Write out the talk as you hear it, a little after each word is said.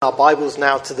Our Bibles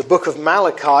now to the book of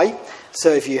Malachi.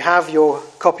 So if you have your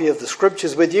copy of the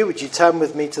scriptures with you, would you turn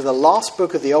with me to the last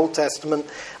book of the Old Testament,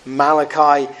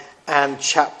 Malachi, and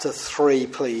chapter 3,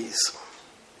 please.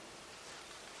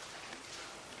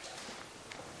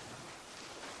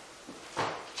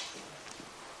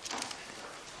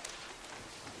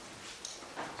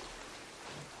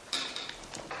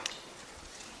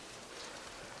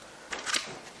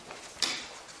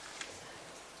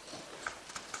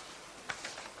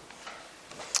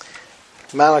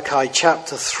 Malachi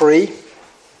chapter 3.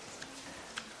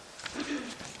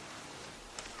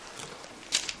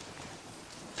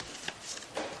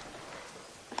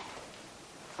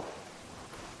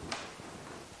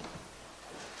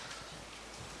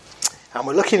 And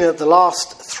we're looking at the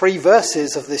last three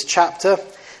verses of this chapter,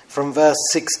 from verse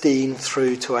 16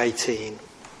 through to 18.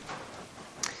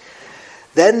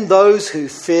 Then those who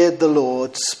feared the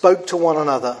Lord spoke to one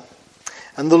another,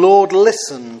 and the Lord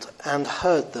listened and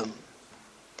heard them.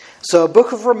 So a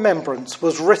book of remembrance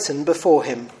was written before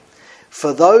him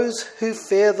for those who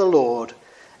fear the Lord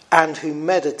and who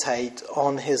meditate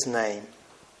on his name.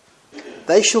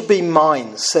 They shall be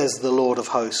mine, says the Lord of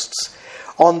hosts,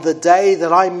 on the day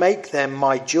that I make them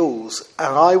my jewels,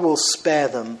 and I will spare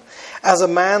them, as a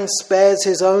man spares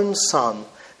his own son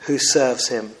who serves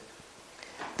him.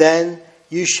 Then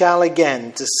you shall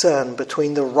again discern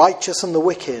between the righteous and the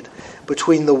wicked,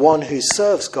 between the one who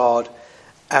serves God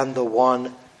and the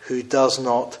one who does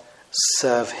not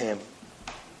serve him.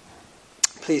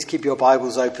 Please keep your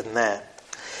Bibles open there.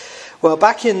 Well,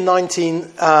 back in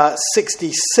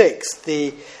 1966,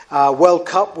 the World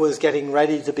Cup was getting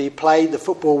ready to be played. The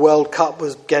Football World Cup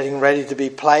was getting ready to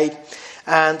be played.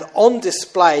 And on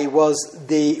display was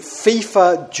the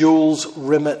FIFA Jules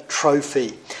Rimet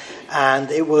Trophy. And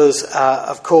it was,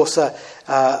 of course, a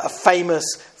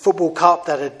famous football cup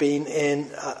that had been in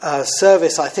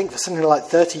service, I think, for something like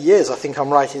 30 years, I think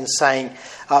I'm right in saying,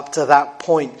 up to that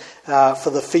point, for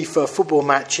the FIFA football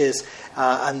matches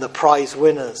and the prize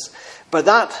winners. But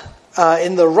that,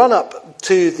 in the run-up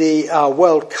to the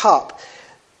World Cup,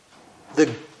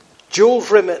 the Jules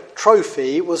Rimet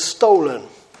Trophy was stolen.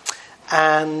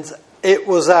 And it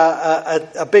was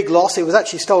a big loss. It was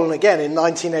actually stolen again in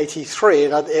 1983,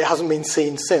 and it hasn't been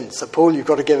seen since. So, Paul, you've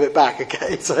got to give it back,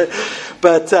 okay? So,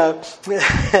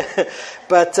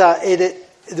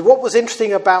 what was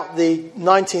interesting about the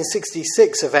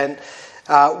 1966 event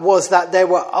was that there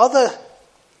were other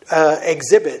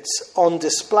exhibits on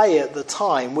display at the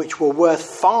time which were worth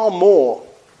far more.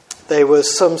 There were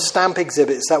some stamp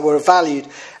exhibits that were valued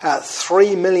at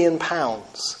 £3 million,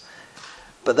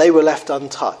 but they were left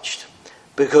untouched,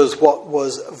 because what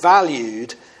was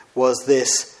valued was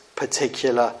this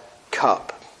particular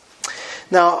cup.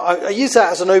 Now, I use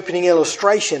that as an opening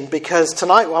illustration because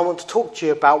tonight I want to talk to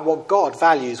you about what God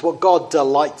values, what God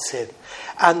delights in.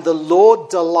 And the Lord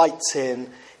delights in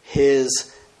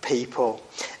his people.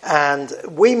 And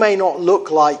we may not look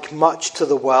like much to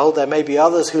the world. There may be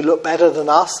others who look better than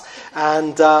us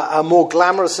and are more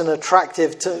glamorous and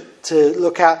attractive to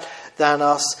look at than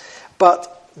us.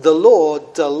 But the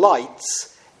Lord delights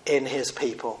in his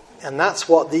people. And that's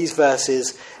what these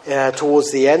verses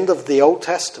towards the end of the Old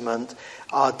Testament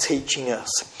are teaching us.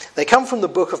 They come from the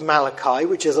book of Malachi,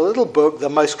 which is a little book that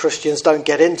most Christians don't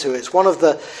get into. It's one of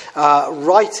the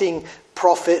writing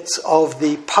prophets of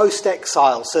the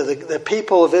post-exile. So the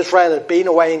people of Israel had been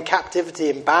away in captivity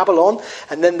in Babylon,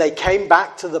 and then they came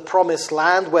back to the promised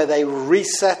land where they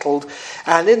resettled.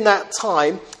 And in that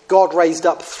time, God raised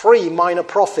up three minor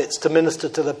prophets to minister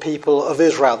to the people of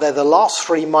Israel. They're the last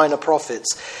three minor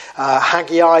prophets,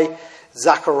 Haggai,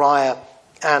 Zechariah,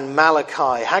 and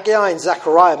Malachi. Haggai and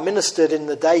Zechariah ministered in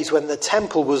the days when the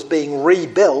temple was being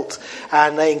rebuilt,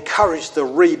 and they encouraged the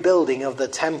rebuilding of the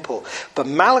temple. But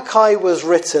Malachi was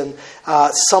written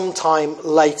sometime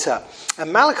later.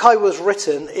 And Malachi was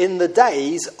written in the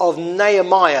days of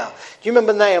Nehemiah. Do you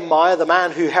remember Nehemiah, the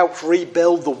man who helped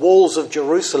rebuild the walls of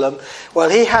Jerusalem? Well,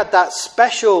 he had that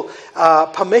special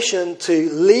permission to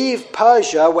leave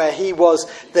Persia, where he was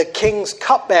the king's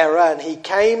cupbearer, and he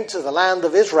came to the land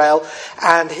of Israel,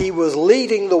 and he was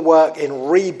leading the work in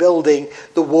rebuilding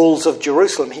the walls of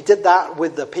Jerusalem. He did that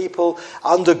with the people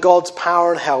under God's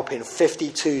power and help in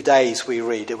 52 days, we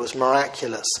read. It was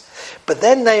miraculous. But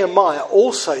then Nehemiah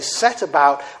also set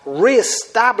about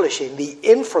re-establishing the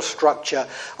infrastructure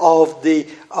of the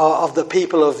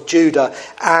people of Judah,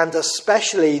 and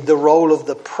especially the role of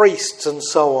the priests and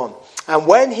so on. And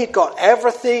when he'd got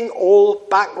everything all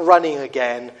back running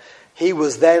again, he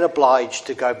was then obliged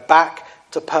to go back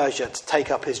to Persia to take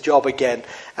up his job again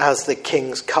as the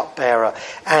king's cupbearer.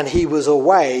 And he was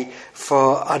away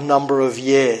for a number of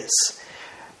years.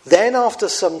 Then after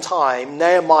some time,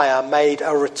 Nehemiah made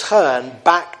a return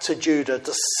back to Judah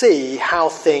to see how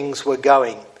things were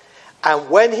going. And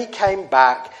when he came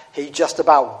back, he just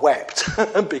about wept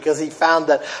because he found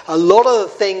that a lot of the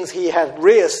things he had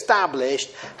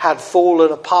re-established had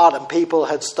fallen apart and people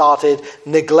had started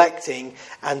neglecting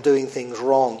and doing things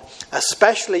wrong.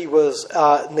 Especially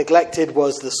neglected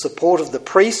was the support of the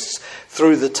priests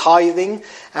through the tithing.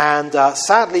 And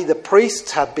sadly, the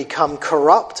priests had become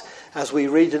corrupt, as we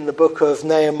read in the book of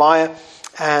Nehemiah.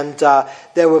 And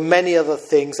there were many other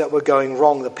things that were going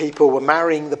wrong. The people were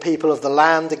marrying the people of the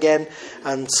land again,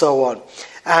 and so on.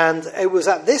 And it was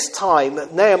at this time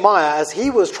that Nehemiah, as he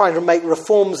was trying to make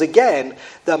reforms again,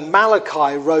 that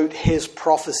Malachi wrote his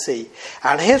prophecy.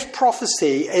 And his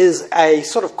prophecy is a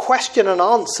sort of question and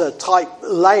answer type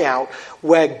layout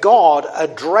where God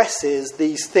addresses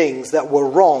these things that were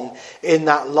wrong in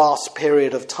that last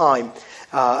period of time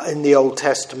in the Old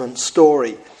Testament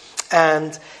story.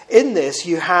 And in this,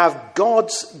 you have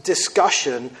God's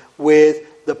discussion with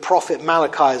the prophet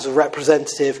Malachi as a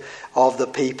representative of the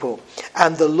people.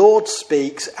 And the Lord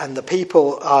speaks and the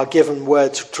people are given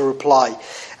words to reply.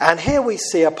 And here we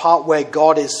see a part where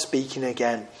God is speaking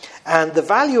again. And the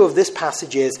value of this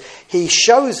passage is he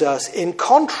shows us, in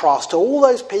contrast to all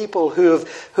those people who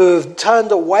have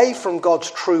turned away from God's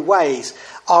true ways,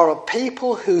 are a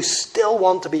people who still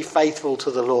want to be faithful to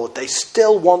the Lord. They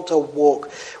still want to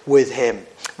walk with him.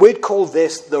 We'd call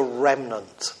this the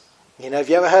remnant. You know, have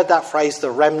you ever heard that phrase, the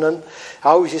remnant? I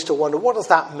always used to wonder, what does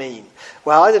that mean?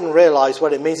 Well, I didn't realise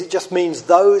what it means. It just means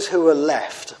those who are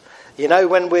left. You know,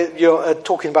 when you're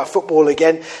talking about football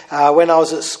again, when I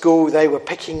was at school, they were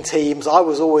picking teams. I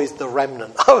was always the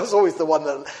remnant. I was always the one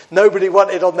that nobody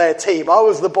wanted on their team. I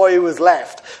was the boy who was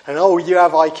left. And, oh, you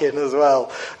have Ikin as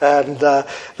well. And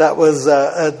that was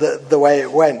the way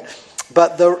it went.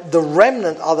 But the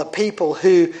remnant are the people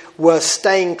who were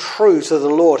staying true to the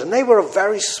Lord. And they were a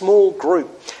very small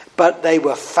group, but they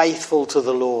were faithful to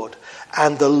the Lord.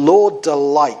 And the Lord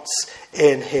delights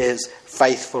in his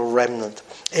faithful remnant.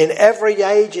 In every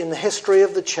age in the history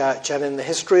of the church and in the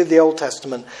history of the Old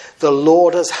Testament, the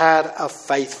Lord has had a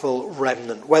faithful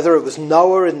remnant. Whether it was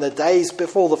Noah in the days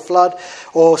before the flood,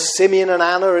 or Simeon and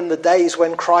Anna in the days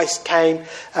when Christ came,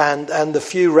 and the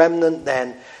few remnant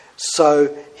then,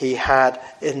 so he had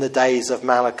in the days of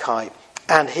Malachi.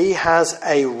 And he has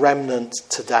a remnant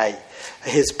today.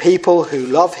 His people who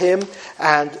love him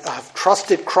and have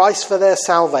trusted Christ for their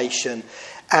salvation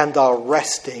and are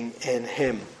resting in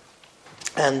him.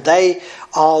 And they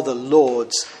are the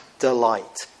Lord's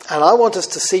delight. And I want us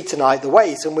to see tonight the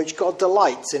ways in which God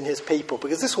delights in his people,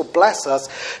 because this will bless us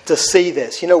to see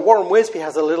this. You know, Warren Wiersbe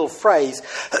has a little phrase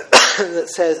that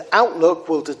says, outlook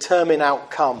will determine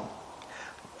outcome.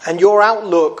 And your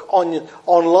outlook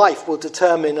on life will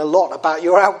determine a lot about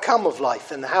your outcome of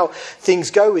life and how things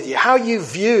go with you. How you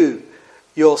view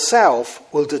yourself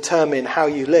will determine how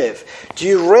you live. Do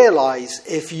you realise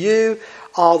if you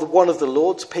are one of the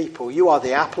Lord's people, you are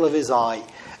the apple of his eye,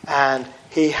 and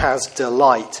he has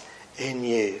delight in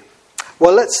you?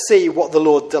 Well, let's see what the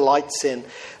Lord delights in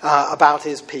about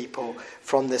his people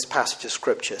from this passage of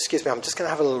Scripture. Excuse me, I'm just going to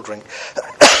have a little drink.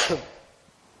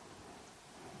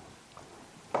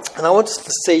 And I want us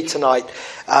to see tonight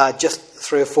just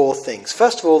 3 or 4 things.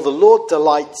 First of all, the Lord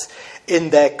delights in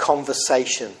their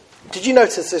conversation. Did you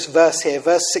notice this verse here,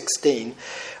 verse 16,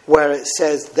 where it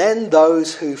says, then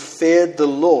those who feared the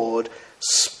Lord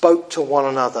spoke to one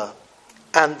another,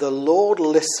 and the Lord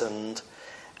listened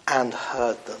and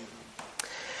heard them.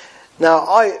 Now,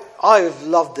 I've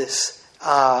loved this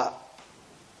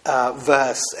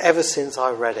verse ever since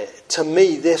I read it. To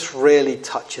me, this really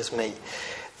touches me.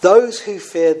 Those who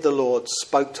feared the Lord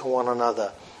spoke to one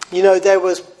another. You know, there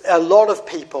was a lot of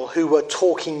people who were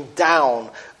talking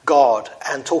down God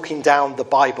and talking down the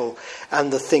Bible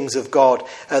and the things of God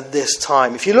at this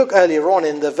time. If you look earlier on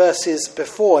in the verses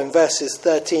before, in verses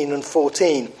 13 and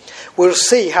 14, we'll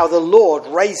see how the Lord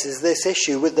raises this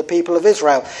issue with the people of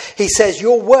Israel. He says,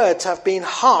 your words have been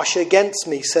harsh against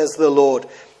me, says the Lord.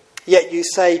 Yet you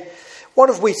say, what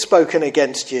have we spoken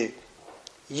against you?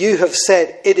 You have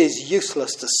said it is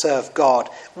useless to serve God.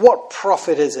 What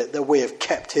profit is it that we have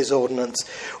kept his ordinance,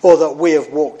 or that we have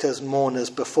walked as mourners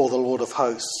before the Lord of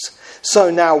hosts? So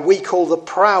now we call the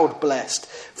proud blessed,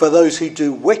 for those who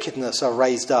do wickedness are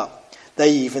raised up.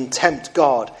 They even tempt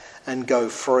God and go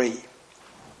free.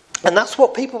 And that's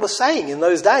what people were saying in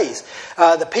those days.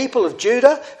 The people of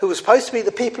Judah, who were supposed to be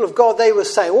the people of God, they were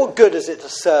saying, what good is it to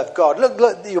serve God?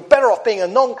 Look, you're better off being a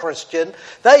non-Christian.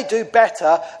 They do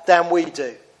better than we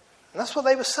do. And that's what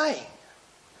they were saying.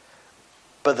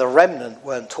 But the remnant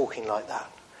weren't talking like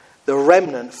that. The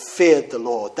remnant feared the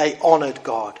Lord. They honoured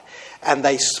God. And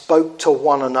they spoke to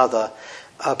one another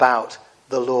about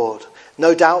the Lord.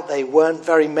 No doubt they weren't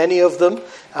very many of them.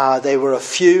 They were a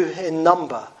few in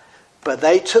number. But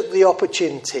they took the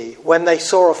opportunity when they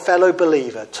saw a fellow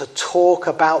believer to talk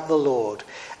about the Lord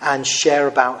and share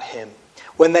about him.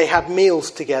 When they had meals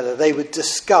together, they would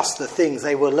discuss the things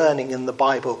they were learning in the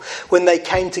Bible. When they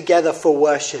came together for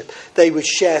worship, they would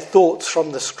share thoughts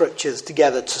from the scriptures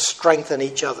together to strengthen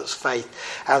each other's faith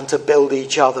and to build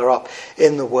each other up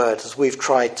in the word, as we've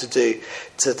tried to do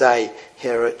today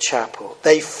here at Chapel.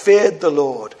 They feared the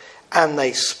Lord and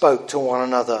they spoke to one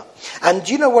another. And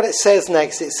do you know what it says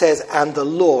next? It says, and the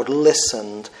Lord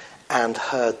listened and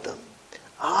heard them.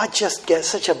 I just get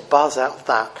such a buzz out of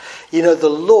that. You know, the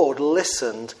Lord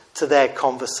listened to their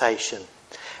conversation.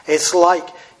 It's like,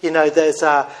 you know, there's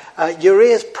your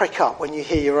ears prick up when you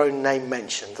hear your own name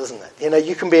mentioned, doesn't it? You know,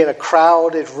 you can be in a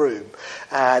crowded room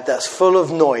that's full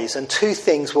of noise, and two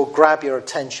things will grab your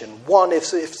attention. One, if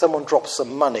someone drops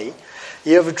some money.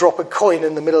 You ever drop a coin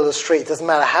in the middle of the street, doesn't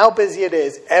matter how busy it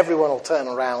is, everyone will turn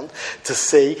around to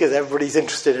see because everybody's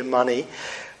interested in money.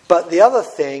 But the other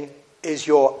thing is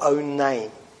your own name.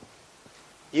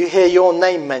 You hear your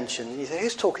name mentioned, you say,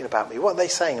 who's talking about me? What are they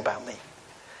saying about me?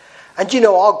 And you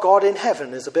know, our God in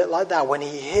heaven is a bit like that. When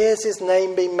he hears his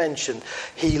name being mentioned,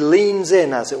 he leans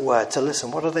in, as it were, to listen.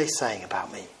 What are they saying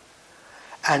about me?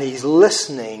 And he's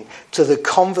listening to the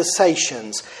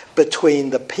conversations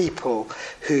between the people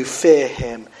who fear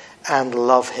him and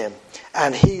love him.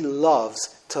 And he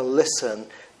loves to listen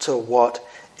to what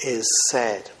is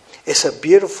said. It's a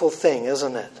beautiful thing,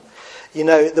 isn't it? You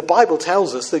know, the Bible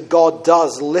tells us that God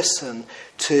does listen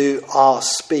to our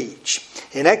speech.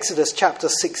 In Exodus chapter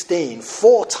 16,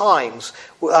 4 times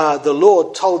the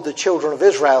Lord told the children of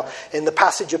Israel in the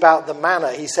passage about the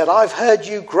manna, he said, I've heard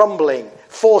you grumbling.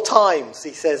 4 times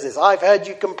he says this. I've heard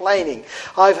you complaining.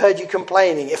 I've heard you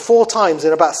complaining. 4 times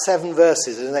in about 7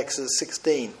 verses in Exodus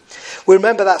 16. We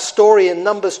remember that story in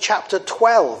Numbers chapter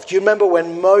 12. Do you remember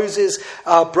when Moses'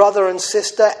 brother and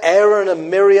sister, Aaron and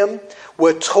Miriam,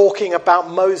 were talking about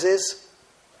Moses?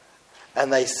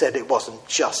 And they said it wasn't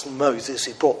just Moses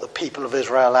who brought the people of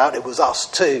Israel out, it was us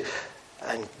too.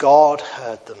 And God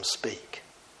heard them speak.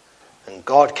 And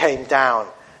God came down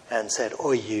and said,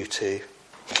 "Oi, you two."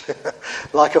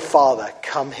 Like a father,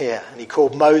 come here. And he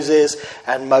called Moses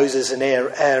and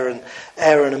Aaron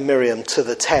and Miriam to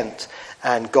the tent.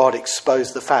 And God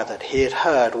exposed the fact that he had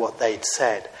heard what they'd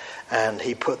said. And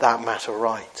he put that matter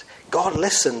right. God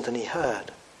listened and he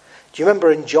heard. Do you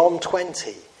remember in John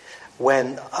 20,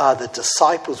 when the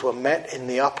disciples were met in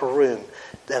the upper room,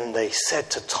 then they said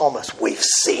to Thomas, "We've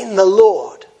seen the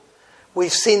Lord.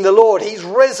 We've seen the Lord. He's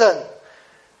risen."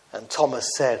 And Thomas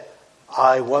said,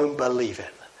 "I won't believe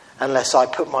it unless I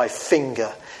put my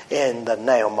finger in the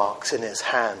nail marks in his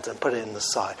hand and put it in the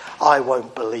side. I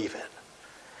won't believe it."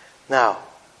 Now,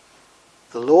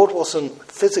 the Lord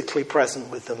wasn't physically present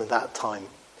with them at that time,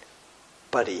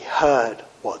 but he heard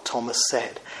what Thomas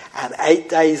said. And 8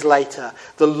 days later,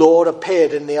 the Lord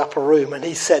appeared in the upper room and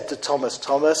he said to Thomas,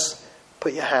 "Thomas,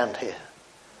 put your hand here."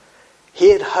 He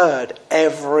had heard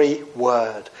every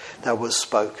word that was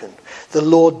spoken. The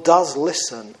Lord does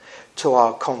listen to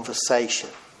our conversation.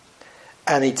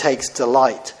 And he takes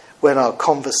delight when our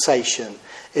conversation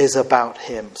is about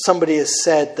him. Somebody has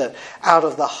said that out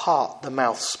of the heart the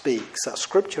mouth speaks. That's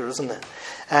scripture, isn't it?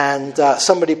 And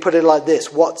somebody put it like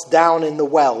this: what's down in the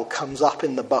well comes up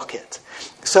in the bucket.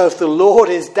 So if the Lord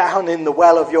is down in the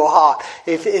well of your heart,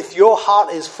 if your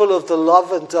heart is full of the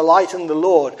love and delight in the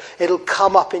Lord, it'll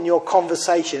come up in your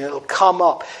conversation, it'll come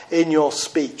up in your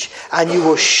speech, and you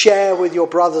will share with your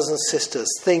brothers and sisters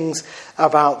things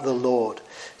about the Lord.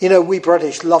 You know, we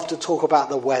British love to talk about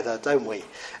the weather, don't we?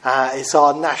 It's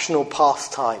our national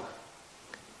pastime.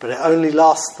 But it only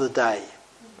lasts the day.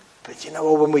 But you know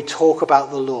what? When we talk about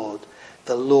the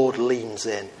Lord leans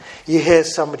in. You hear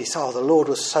somebody say, "Oh, the Lord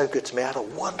was so good to me. I had a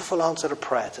wonderful answer to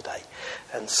prayer today."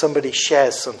 And somebody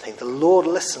shares something. The Lord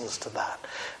listens to that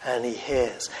and he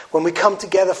hears. When we come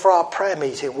together for our prayer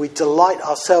meeting, we delight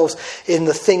ourselves in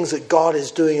the things that God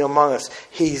is doing among us.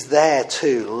 He's there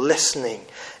too, listening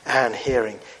and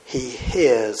hearing. He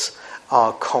hears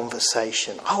our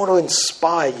conversation. I want to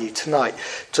inspire you tonight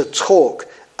to talk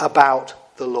about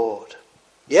the Lord.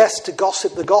 Yes, to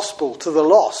gossip the gospel to the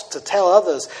lost, to tell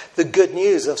others the good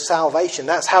news of salvation.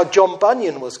 That's how John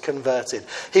Bunyan was converted.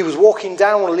 He was walking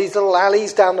down one of these little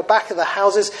alleys down the back of the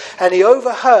houses, and he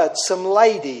overheard some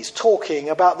ladies talking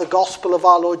about the gospel of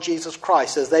our Lord Jesus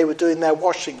Christ as they were doing their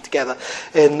washing together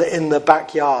in the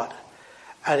backyard.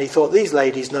 And he thought, these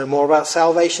ladies know more about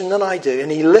salvation than I do.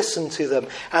 And he listened to them.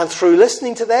 And through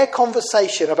listening to their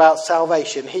conversation about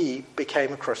salvation, he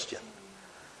became a Christian.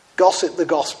 Gossip the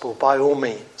gospel by all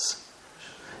means.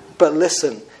 But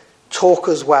listen, talk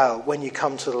as well when you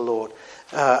come to the Lord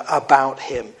about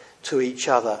him to each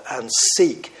other, and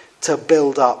seek to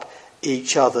build up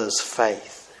each other's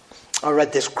faith. I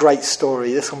read this great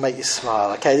story. This will make you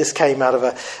smile. Okay, this came out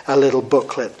of a little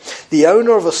booklet. The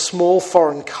owner of a small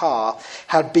foreign car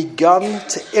had begun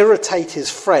to irritate his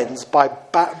friends by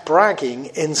bragging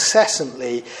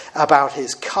incessantly about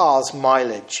his car's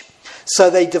mileage. So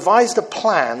they devised a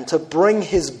plan to bring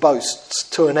his boasts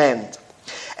to an end.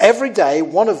 Every day,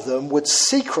 one of them would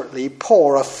secretly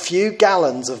pour a few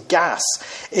gallons of gas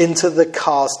into the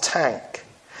car's tank.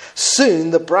 Soon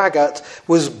the braggart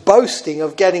was boasting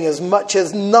of getting as much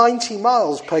as 90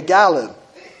 miles per gallon.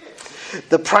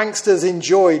 The pranksters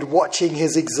enjoyed watching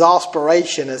his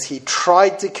exasperation as he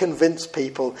tried to convince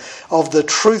people of the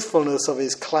truthfulness of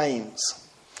his claims.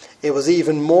 It was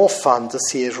even more fun to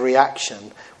see his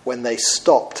reaction when they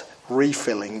stopped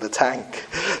refilling the tank.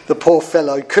 The poor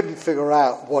fellow couldn't figure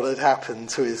out what had happened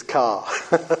to his car.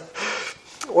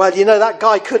 Well, you know, that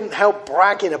guy couldn't help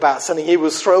bragging about something he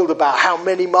was thrilled about, how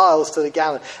many miles to the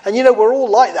gallon. And, you know, we're all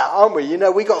like that, aren't we? You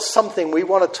know, we got something we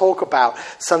want to talk about,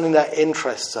 something that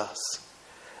interests us.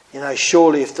 You know,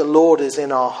 surely if the Lord is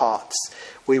in our hearts,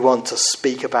 we want to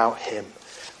speak about him.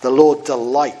 The Lord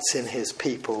delights in his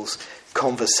people's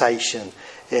conversation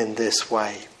in this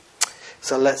way.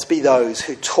 So let's be those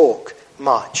who talk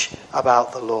much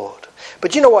about the Lord.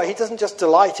 But you know what? He doesn't just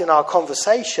delight in our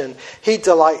conversation. He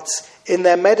delights in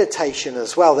their meditation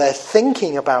as well. They're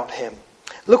thinking about him.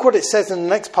 Look what it says in the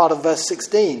next part of verse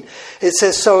 16. It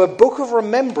says, so a book of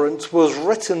remembrance was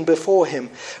written before him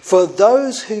for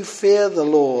those who fear the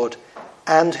Lord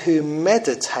and who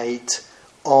meditate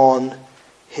on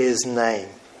his name.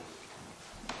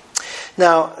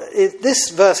 Now, this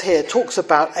verse here talks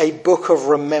about a book of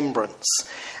remembrance.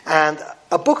 And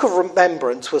a book of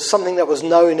remembrance was something that was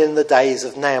known in the days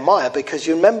of Nehemiah, because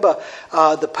you remember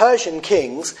the Persian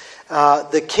kings,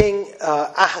 the king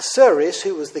Ahasuerus,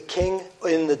 who was the king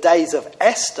in the days of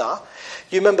Esther.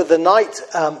 You remember the night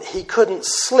he couldn't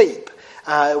sleep.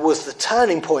 It was the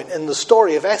turning point in the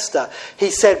story of Esther.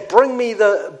 He said, bring me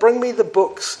the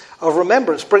books of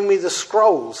remembrance, bring me the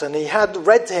scrolls. And he had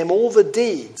read to him all the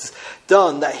deeds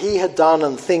done that he had done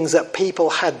and things that people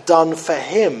had done for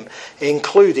him,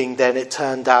 including, then it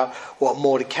turned out, what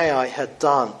Mordecai had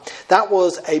done. That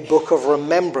was a book of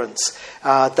remembrance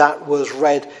that was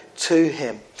read to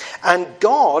him. And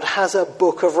God has a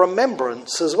book of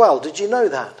remembrance as well. Did you know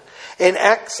that? In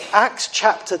Acts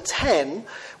chapter 10,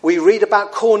 we read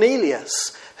about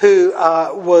Cornelius, who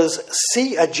was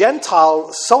a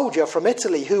Gentile soldier from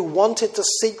Italy who wanted to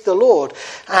seek the Lord.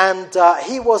 And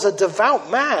he was a devout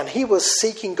man. He was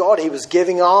seeking God. He was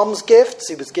giving alms gifts.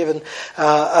 He was given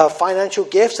financial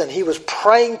gifts. And he was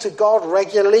praying to God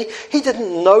regularly. He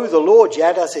didn't know the Lord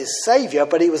yet as his Saviour,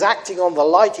 but he was acting on the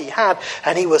light he had.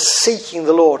 And he was seeking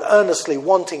the Lord, earnestly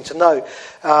wanting to know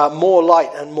more light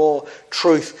and more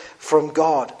truth from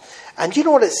God. And you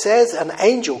know what it says? An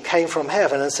angel came from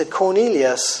heaven and said,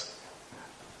 Cornelius,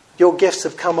 your gifts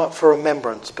have come up for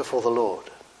remembrance before the Lord.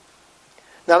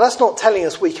 Now, that's not telling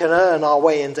us we can earn our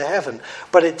way into heaven,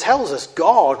 but it tells us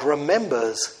God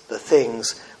remembers the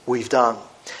things we've done.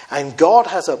 And God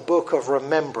has a book of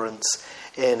remembrance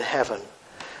in heaven.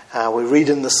 We read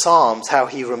in the Psalms how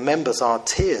he remembers our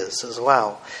tears as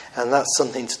well. And that's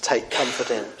something to take comfort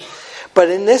in. But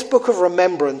in this book of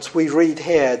remembrance, we read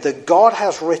here that God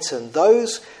has written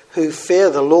those who fear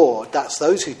the Lord, that's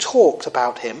those who talked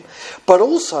about him, but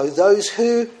also those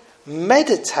who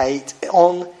meditate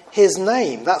on his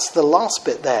name. That's the last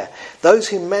bit there. Those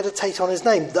who meditate on his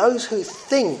name, those who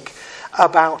think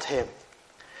about him.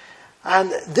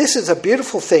 And this is a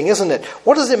beautiful thing, isn't it?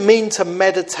 What does it mean to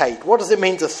meditate? What does it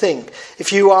mean to think?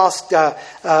 If you ask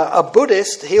a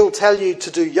Buddhist, he'll tell you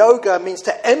to do yoga means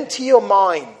to empty your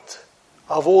mind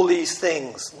of all these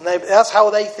things. That's how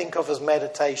they think of as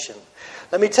meditation.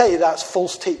 Let me tell you, that's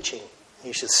false teaching.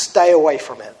 You should stay away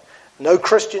from it. No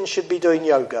Christian should be doing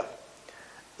yoga.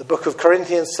 The book of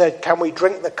Corinthians said, can we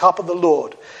drink the cup of the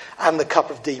Lord and the cup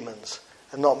of demons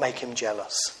and not make him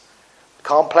jealous?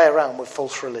 Can't play around with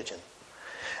false religion.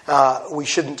 We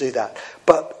shouldn't do that.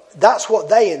 But that's what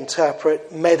they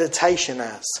interpret meditation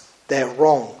as. They're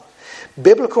wrong.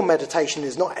 Biblical meditation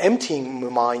is not emptying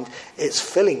your mind, it's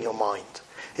filling your mind.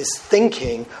 It's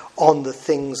thinking on the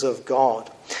things of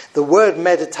God. The word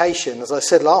meditation, as I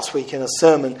said last week in a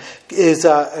sermon, is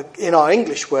in our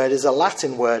English word is a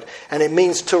Latin word, and it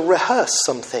means to rehearse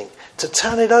something, to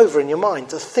turn it over in your mind,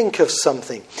 to think of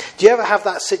something. Do you ever have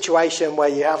that situation where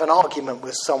you have an argument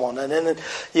with someone and then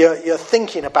you're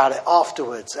thinking about it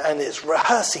afterwards and it's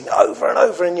rehearsing over and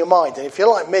over in your mind? And if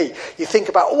you're like me, you think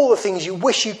about all the things you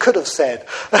wish you could have said,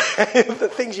 the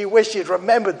things you wish you'd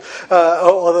remembered,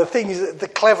 or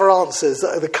the clever answers,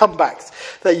 the comebacks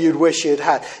that you'd wish you'd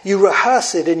had. You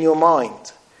rehearse it in your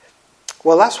mind.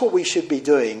 Well, that's what we should be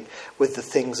doing with the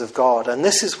things of God. And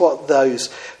this is what those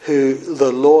who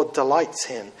the Lord delights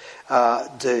in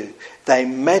do. They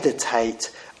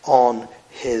meditate on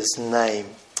his name.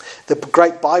 The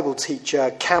great Bible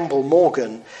teacher Campbell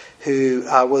Morgan, who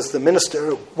was the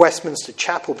minister at Westminster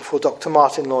Chapel before Dr.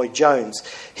 Martin Lloyd-Jones,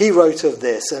 he wrote of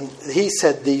this, and he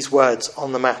said these words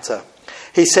on the matter.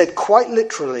 He said, quite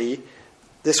literally,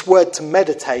 this word to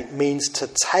meditate means to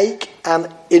take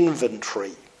an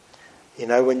inventory. You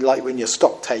know, when you're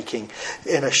stock taking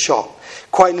in a shop.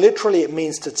 Quite literally, it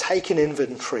means to take an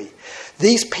inventory.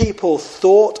 These people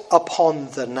thought upon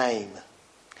the name.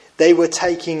 They were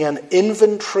taking an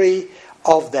inventory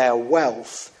of their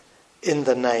wealth in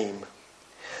the name.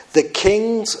 The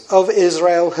kings of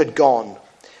Israel had gone.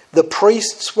 The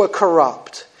priests were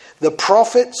corrupt. The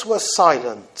prophets were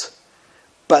silent.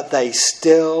 But they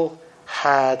still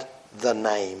had the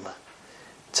name.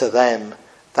 To them,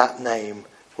 that name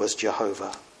was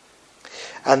Jehovah.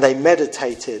 And they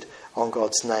meditated on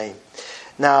God's name.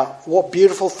 Now, what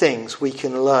beautiful things we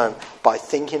can learn by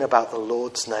thinking about the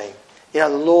Lord's name. You know,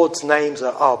 the Lord's names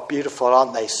are beautiful,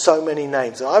 aren't they? So many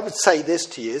names. And I would say this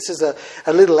to you. This is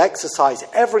a little exercise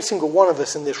every single one of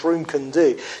us in this room can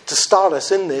do to start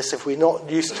us in this if we're not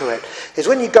used to it. Is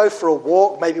when you go for a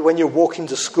walk, maybe when you're walking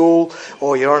to school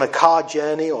or you're on a car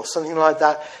journey or something like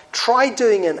that, try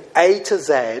doing an A to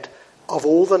Z of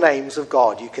all the names of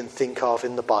God you can think of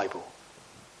in the Bible.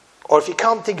 Or if you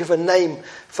can't think of a name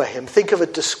for him, think of a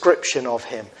description of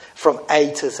him from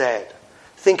A to Z.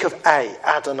 Think of A,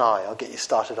 Adonai. I'll get you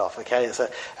started off, okay? It's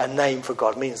a name for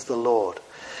God, means the Lord.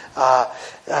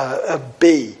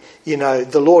 B, you know,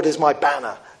 the Lord is my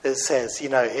banner, it says, you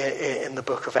know, in the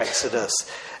book of Exodus.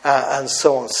 And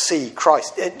so on. C,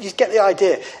 Christ. You get the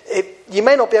idea. You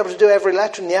may not be able to do every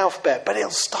letter in the alphabet, but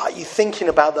it'll start you thinking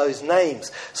about those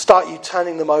names. Start you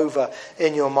turning them over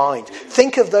in your mind.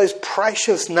 Think of those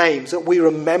precious names that we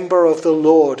remember of the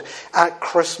Lord at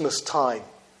Christmas time.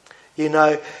 You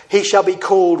know, he shall be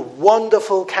called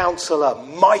Wonderful Counselor,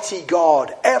 Mighty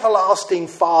God, Everlasting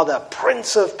Father,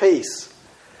 Prince of Peace.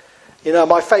 You know,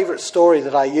 my favourite story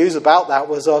that I use about that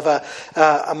was of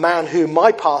a man who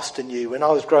my pastor knew when I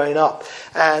was growing up.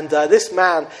 And this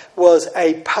man was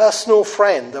a personal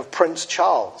friend of Prince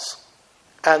Charles.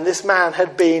 And this man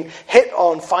had been hit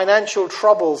on financial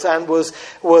troubles and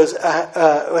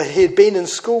he had been in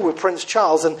school with Prince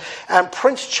Charles. And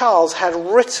Prince Charles had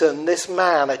written this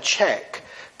man a cheque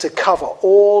to cover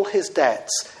all his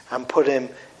debts and put him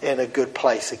in a good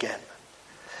place again.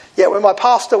 Yet when my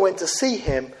pastor went to see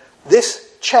him,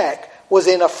 this cheque was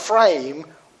in a frame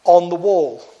on the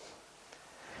wall.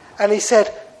 And he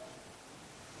said,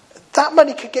 that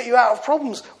money could get you out of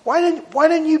problems. Why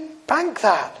don't you bank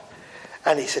that?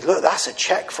 And he said, look, that's a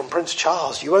cheque from Prince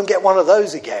Charles. You won't get one of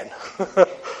those again.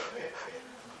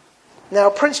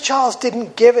 Now, Prince Charles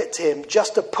didn't give it to him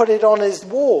just to put it on his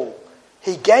wall.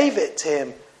 He gave it to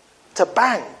him to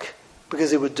bank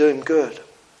because it would do him good.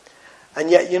 And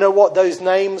yet, you know what? Those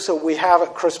names that we have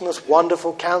at Christmas,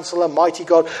 Wonderful Counselor, Mighty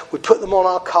God, we put them on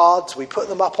our cards, we put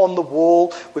them up on the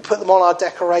wall, we put them on our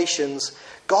decorations.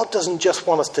 God doesn't just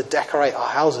want us to decorate our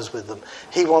houses with them.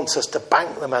 He wants us to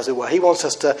bank them, as it were. He wants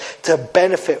us to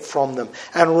benefit from them.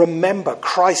 And remember,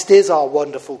 Christ is our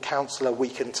Wonderful Counselor we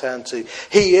can turn to.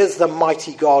 He is the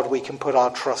Mighty God we can put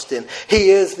our trust in. He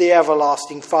is the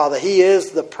Everlasting Father. He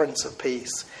is the Prince of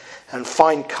Peace. And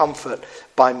find comfort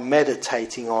by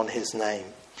meditating on his name.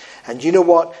 And you know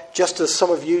what? Just as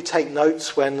some of you take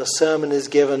notes when the sermon is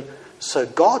given, so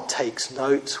God takes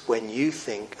notes when you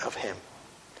think of him.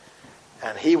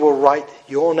 And he will write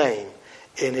your name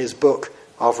in his book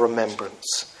of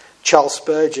remembrance. Charles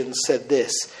Spurgeon said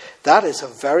this, that is a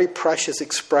very precious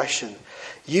expression.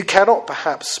 You cannot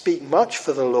perhaps speak much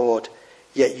for the Lord,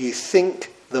 yet you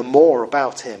think the more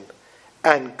about him.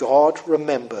 And God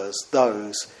remembers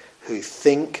those who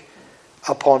think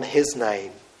upon his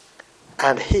name,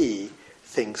 and he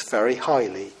thinks very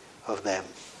highly of them.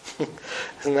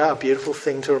 Isn't that a beautiful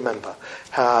thing to remember?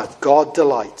 How God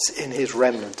delights in his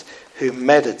remnant who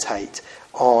meditate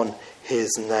on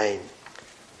his name.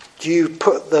 Do you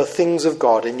put the things of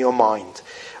God in your mind,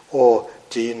 or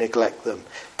do you neglect them?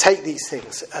 Take these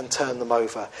things and turn them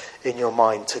over in your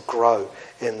mind to grow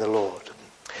in the Lord.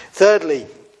 Thirdly,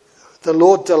 The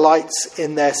Lord delights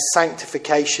in their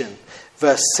sanctification.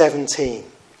 Verse 17.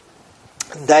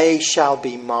 They shall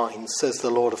be mine, says the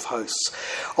Lord of hosts,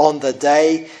 on the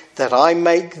day that I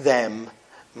make them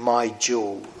my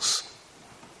jewels.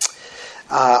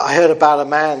 I heard about a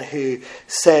man who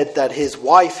said that his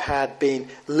wife had been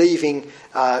leaving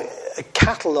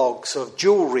catalogues of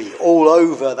jewellery all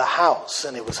over the house,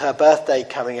 and it was her birthday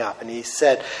coming up, and he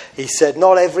said,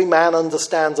 not every man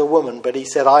understands a woman, but he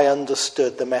said, I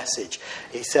understood the message.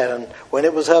 He said, and when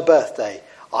it was her birthday,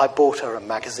 I bought her a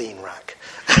magazine rack.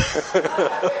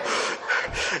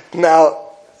 Now,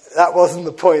 that wasn't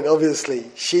the point,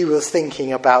 obviously. She was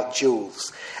thinking about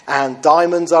jewels. And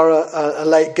diamonds are a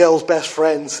late girl's best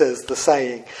friend, says the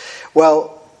saying.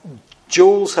 Well,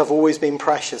 jewels have always been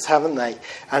precious, haven't they?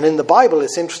 And in the Bible,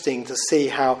 it's interesting to see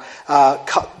how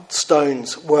cut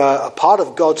stones were a part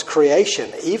of God's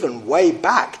creation, even way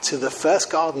back to the first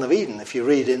Garden of Eden, if you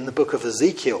read in the book of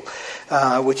Ezekiel,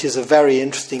 which is a very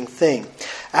interesting thing.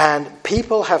 And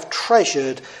people have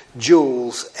treasured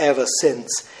jewels ever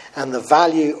since, and the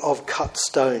value of cut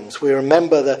stones. We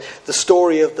remember the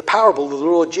story of the parable the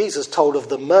Lord Jesus told of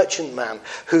the merchant man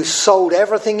who sold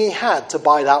everything he had to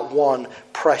buy that one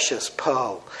precious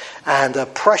pearl. And a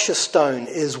precious stone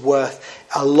is worth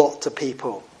a lot to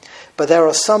people. But there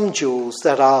are some jewels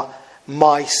that are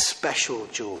my special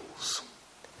jewels.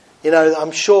 You know,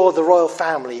 I'm sure the royal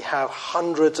family have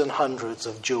hundreds and hundreds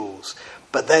of jewels.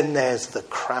 But then there's the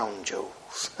crown jewels.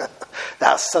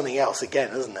 That's something else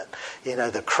again, isn't it? You know,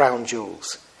 the crown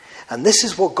jewels. And this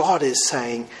is what God is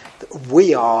saying that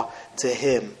we are to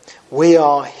him. We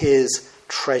are his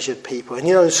treasured people. And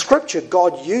you know, in Scripture,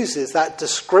 God uses that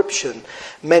description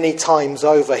many times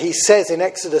over. He says in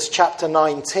Exodus chapter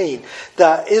 19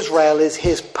 that Israel is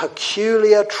his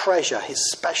peculiar treasure, his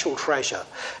special treasure.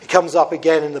 It comes up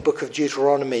again in the book of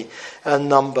Deuteronomy a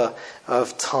number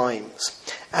of times.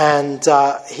 And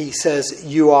he says,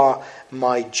 you are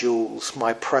my jewels,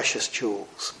 my precious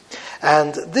jewels.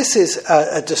 And this is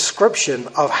a description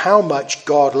of how much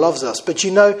God loves us. But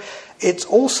you know, it's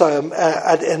also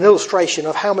an illustration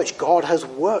of how much God has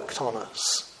worked on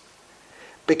us.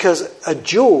 Because a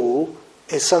jewel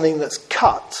is something that's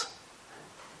cut,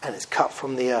 and it's cut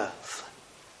from the earth.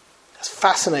 It's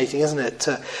fascinating, isn't it,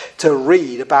 to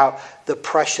read about the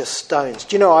precious stones.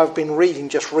 Do you know, I've been reading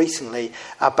just recently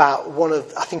about one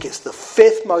of, I think it's the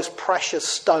 5th most precious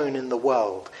stone in the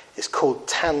world. It's called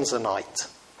tanzanite.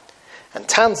 And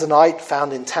tanzanite,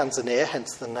 found in Tanzania,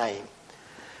 hence the name,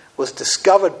 was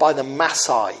discovered by the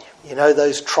Maasai, you know,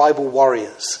 those tribal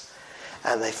warriors.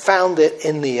 And they found it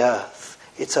in the earth.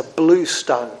 It's a blue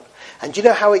stone. And do you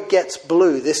know how it gets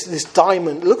blue? This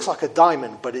diamond looks like a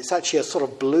diamond, but it's actually a sort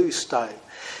of blue stone.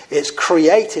 It's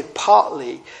created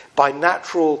partly by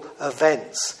natural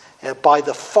events, by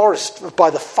the forest, by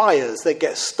the fires that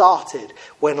get started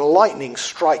when lightning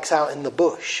strikes out in the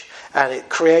bush. And it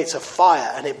creates a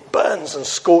fire and it burns and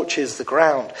scorches the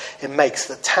ground. It makes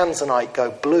the tanzanite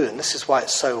go blue. And this is why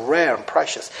it's so rare and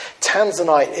precious.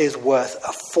 Tanzanite is worth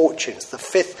a fortune. It's the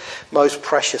 5th most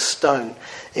precious stone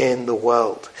in the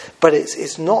world. But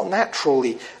it's not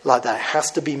naturally like that. It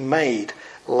has to be made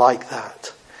like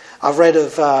that. I've read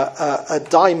of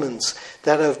diamonds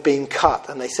that have been cut.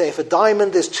 And they say if a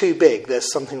diamond is too big,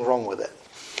 there's something wrong with it.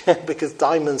 Because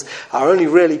diamonds are only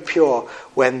really pure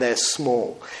when they're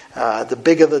small. The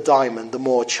bigger the diamond, the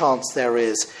more chance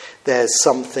there's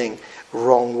something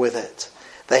wrong with it.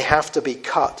 They have to be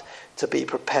cut to be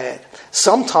prepared.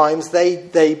 Sometimes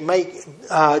they make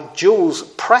jewels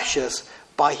precious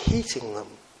by heating them.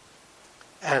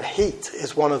 And heat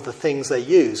is one of the things they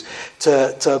use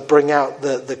to bring out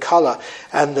the colour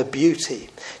and the beauty.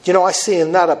 You know, I see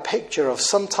in that a picture of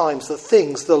sometimes the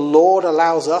things the Lord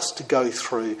allows us to go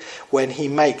through when he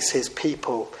makes his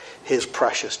people his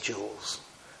precious jewels.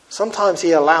 Sometimes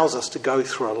he allows us to go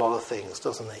through a lot of things,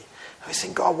 doesn't he? I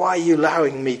think, God, why are you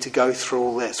allowing me to go through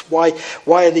all this? Why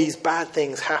are these bad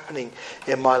things happening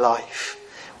in my life?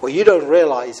 What you don't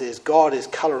realise is God is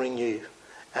colouring you.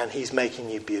 And he's making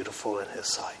you beautiful in his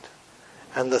sight.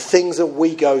 And the things that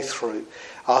we go through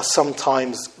are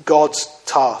sometimes God's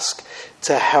task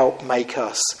to help make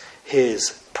us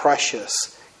his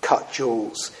precious cut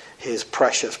jewels, his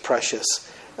precious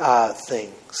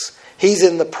things. He's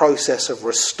in the process of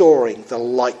restoring the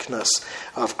likeness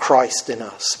of Christ in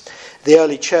us. The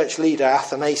early church leader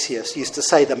Athanasius used to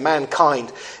say that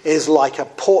mankind is like a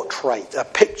portrait, a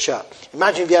picture.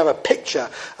 Imagine if you have a picture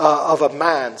of a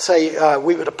man. Say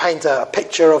we were to paint a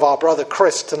picture of our brother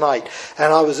Chris tonight,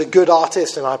 and I was a good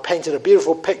artist and I painted a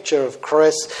beautiful picture of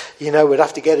Chris. You know, we'd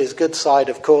have to get his good side,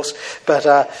 of course.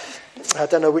 But I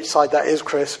don't know which side that is,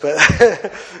 Chris, but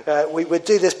we would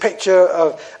do this picture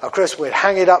of Chris, we'd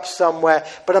hang it up somewhere.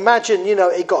 But imagine,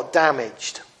 it got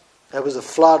damaged. There was a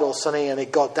flood or something and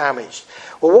it got damaged.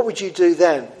 Well, what would you do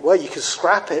then? Well, you could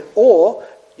scrap it, or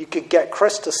you could get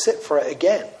Chris to sit for it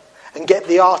again and get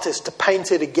the artist to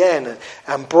paint it again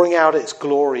and bring out its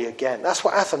glory again. That's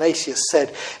what Athanasius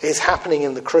said is happening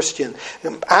in the Christian.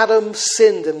 Adam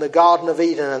sinned in the Garden of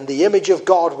Eden and the image of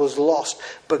God was lost,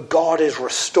 but God is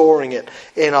restoring it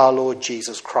in our Lord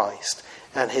Jesus Christ.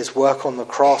 And his work on the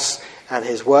cross and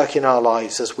his work in our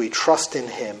lives as we trust in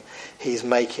him, he's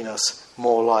making us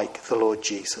more like the Lord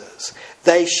Jesus.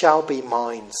 They shall be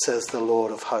mine, says the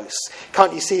Lord of hosts.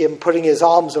 Can't you see him putting his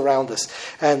arms around us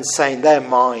and saying, they're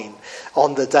mine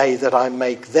on the day that I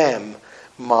make them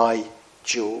my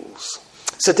jewels.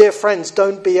 So dear friends,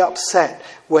 don't be upset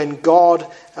when God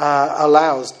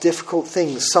allows difficult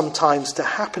things sometimes to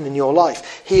happen in your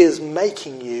life. He is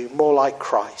making you more like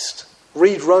Christ.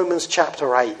 Read Romans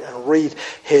chapter 8 and read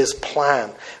his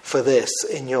plan for this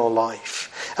in your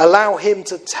life. Allow him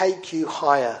to take you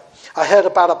higher. I heard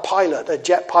about a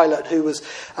jet pilot who was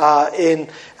in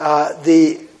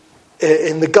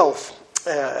the Gulf.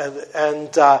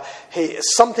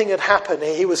 Something had happened.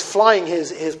 He was flying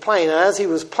his plane, and as he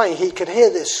was playing, he could hear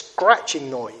this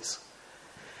scratching noise.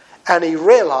 And he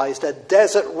realized a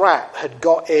desert rat had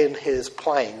got in his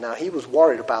plane. Now, he was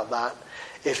worried about that.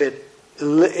 If it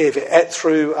ate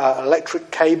through electric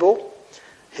cable,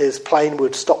 his plane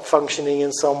would stop functioning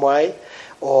in some way.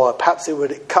 Or perhaps it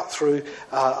would cut through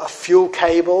a fuel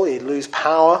cable, he'd lose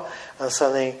power and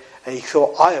something. And he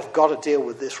thought, I have got to deal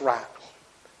with this rat.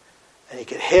 And he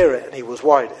could hear it and he was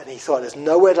worried. And he thought, there's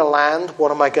nowhere to land,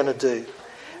 what am I going to do?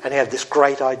 And he had this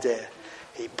great idea.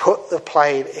 He put the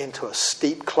plane into a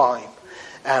steep climb.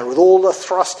 And with all the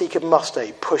thrust he could muster,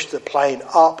 he pushed the plane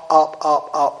up.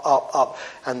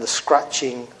 And the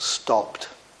scratching stopped.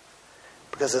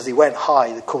 Because as he went high,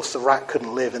 of course, the rat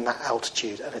couldn't live in that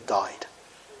altitude and it died.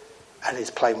 And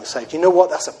his plane was saved. You know what?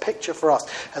 That's a picture for us.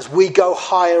 As we go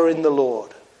higher in the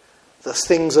Lord, the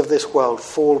things of this world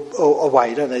fall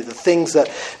away, don't they? The things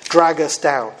that drag us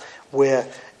down, we're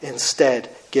instead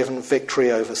given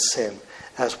victory over sin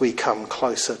as we come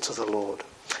closer to the Lord.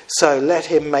 So let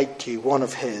him make you one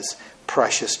of his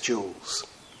precious jewels.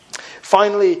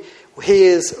 Finally,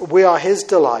 we are his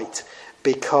delight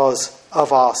because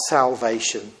of our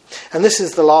salvation. And this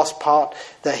is the last part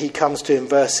that he comes to in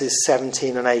verses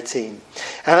 17 and 18.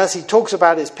 And as he talks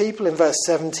about his people in verse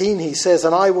 17, he says,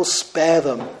 and I will spare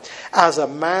them as a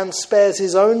man spares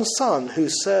his own son who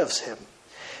serves him.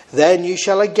 Then you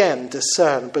shall again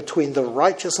discern between the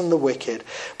righteous and the wicked,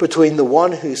 between the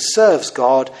one who serves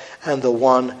God and the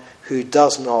one who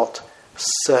does not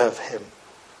serve him.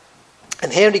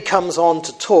 And here he comes on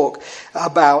to talk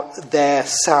about their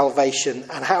salvation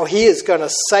and how he is going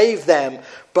to save them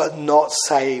but not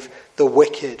save the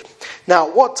wicked.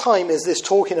 Now, what time is this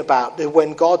talking about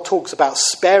when God talks about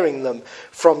sparing them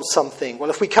from something? Well,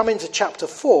 if we come into chapter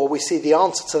 4, we see the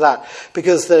answer to that,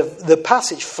 because the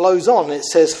passage flows on. It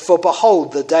says, for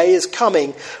behold, the day is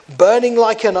coming, burning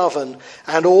like an oven,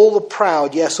 and all the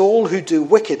proud, yes, all who do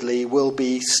wickedly will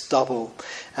be stubble.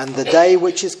 And the day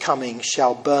which is coming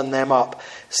shall burn them up,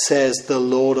 says the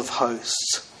Lord of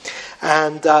hosts.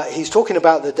 And he's talking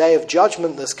about the day of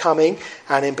judgment that's coming,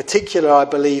 and in particular, I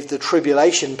believe, the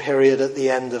tribulation period at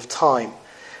the end of time.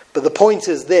 But the point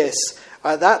is this,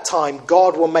 at that time,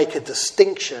 God will make a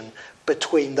distinction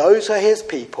between those who are his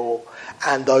people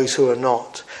and those who are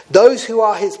not. Those who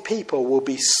are his people will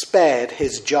be spared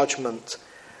his judgment,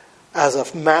 as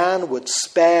a man would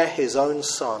spare his own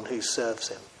son who serves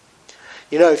him.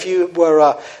 You know, if you were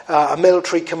a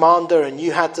military commander and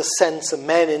you had to send some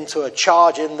men into a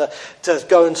charge to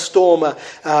go and storm a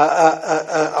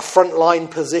frontline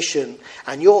position,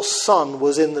 and your son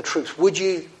was in the troops, would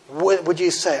you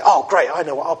say, oh, great, I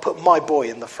know what, I'll put my boy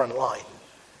in the front line?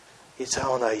 You'd say,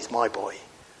 oh, no, he's my boy.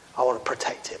 I want to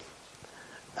protect him.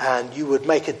 And you would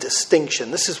make a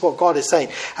distinction. This is what God is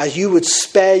saying. As you would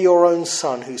spare your own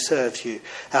son who serves you,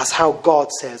 that's how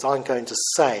God says, I'm going to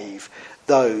save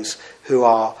those who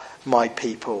are my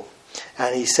people.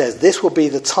 And he says this will be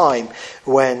the time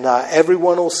when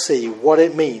everyone will see what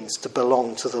it means to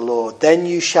belong to the Lord. Then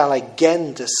you shall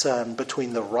again discern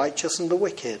between the righteous and the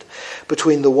wicked,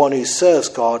 between the one who serves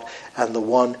God and the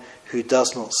one who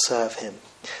does not serve him.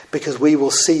 Because we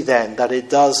will see then that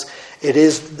it is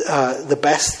the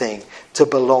best thing to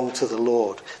belong to the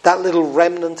Lord. That little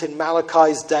remnant in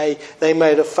Malachi's day, they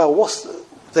might have felt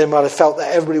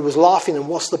that everybody was laughing, and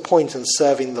what's the point in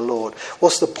serving the Lord?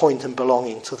 What's the point in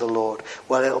belonging to the Lord?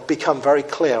 Well, it'll become very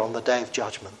clear on the day of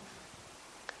judgment.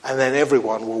 And then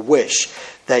everyone will wish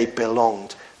they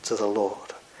belonged to the Lord.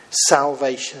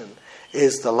 Salvation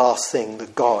is the last thing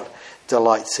that God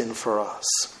delights in for us.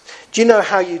 Do you know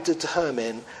how you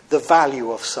determine the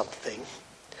value of something?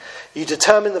 You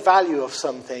determine the value of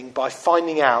something by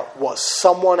finding out what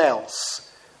someone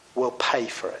else will pay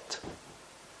for it.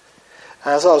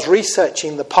 As I was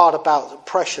researching the part about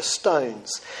precious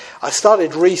stones, I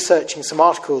started researching some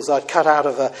articles I'd cut out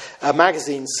of a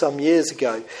magazine some years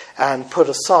ago and put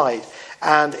aside.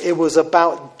 And it was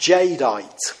about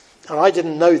jadeite. And I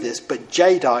didn't know this, but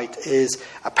jadeite is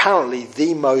apparently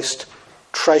the most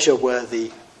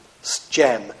treasure-worthy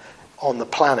gem on the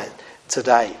planet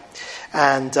today.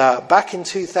 And back in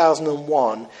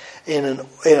 2001, in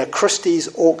a Christie's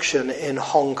auction in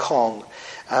Hong Kong,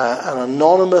 an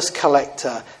anonymous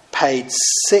collector paid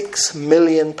 £6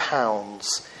 million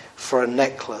for a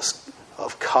necklace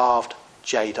of carved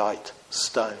jadeite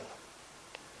stone.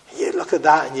 You'd look at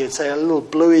that and you'd say, a little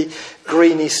bluey,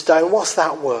 greeny stone, what's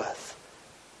that worth?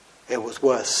 It was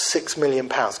worth £6 million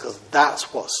because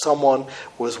that's what someone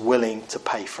was willing to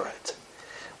pay for it.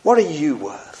 What are you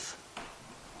worth?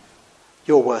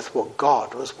 You're worth what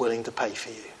God was willing to pay for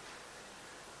you.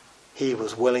 He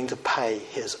was willing to pay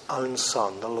his own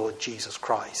Son, the Lord Jesus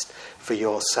Christ, for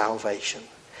your salvation,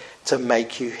 to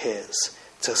make you his,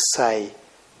 to say,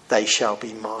 they shall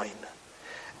be mine.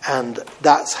 And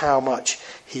that's how much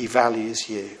he values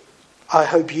you. I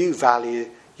hope you value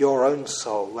your own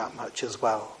soul that much as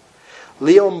well.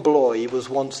 Leon Bloy was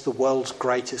once the world's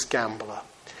greatest gambler.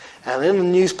 And in a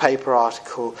newspaper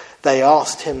article, they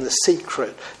asked him the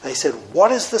secret. They said,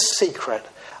 what is the secret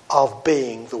of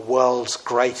being the world's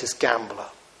greatest gambler?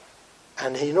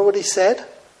 And you know what he said?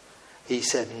 He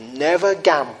said, never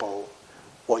gamble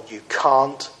what you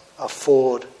can't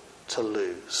afford to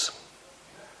lose.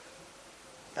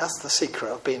 That's the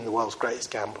secret of being the world's greatest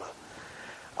gambler.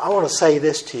 I want to say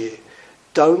this to you.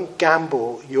 Don't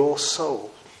gamble your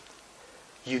soul.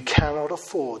 You cannot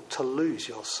afford to lose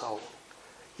your soul.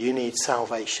 You need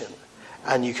salvation.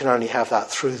 And you can only have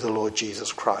that through the Lord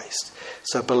Jesus Christ.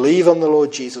 So believe on the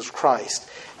Lord Jesus Christ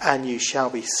and you shall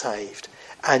be saved.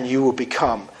 And you will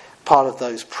become part of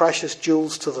those precious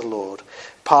jewels to the Lord,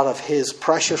 part of his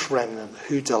precious remnant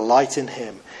who delight in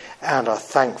him and are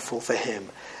thankful for him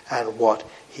and what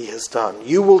he has done.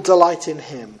 You will delight in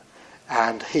him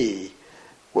and he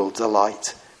will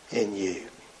delight in you.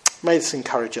 May this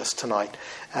encourage us tonight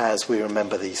as we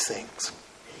remember these things.